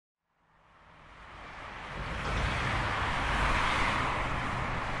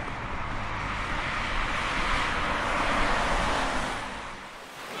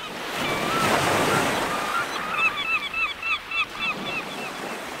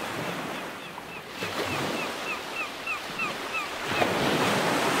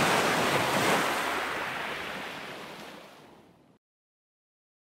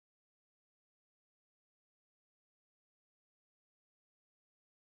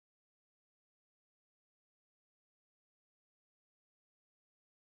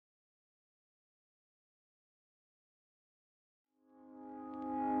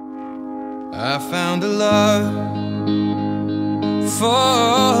I found a love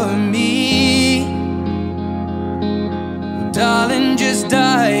for me. Well, darling, just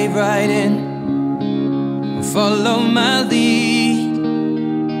dive right in, follow my lead.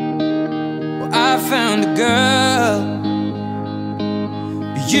 Well, I found a girl,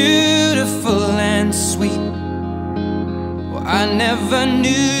 beautiful and sweet. Well, I never knew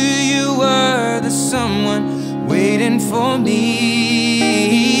you were the someone waiting for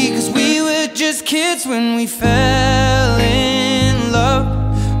me. 'Cause we were just kids when we fell in love,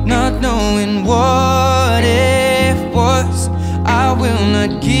 not knowing what it was. I will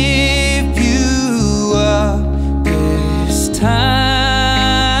not give you up this time.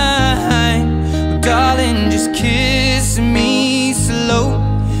 Darling, just kiss me slow.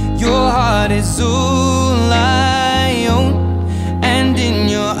 Your heart is all I own, and in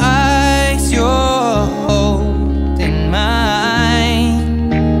your eyes you're holding mine.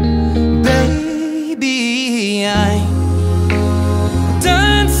 Baby, I'm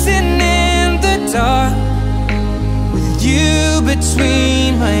dancing in the dark with you between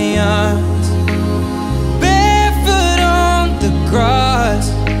my arms, barefoot on the grass.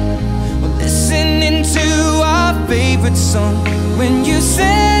 We're listening to our favorite song. When you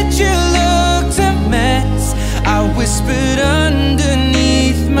said you looked a mess, I whispered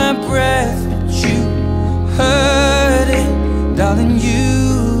underneath my breath, but you heard it. Darling, you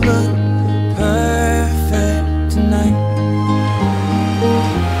look perfect tonight.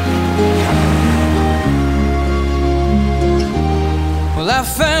 Well, I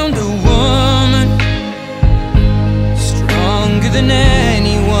found a woman stronger than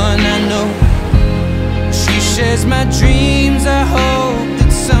anyone I know. She shares my dreams. I hope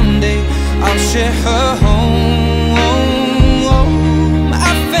that someday I'll share her home.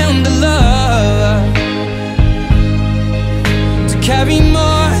 I found a love to carry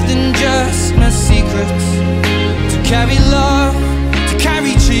more than just my secrets, to carry love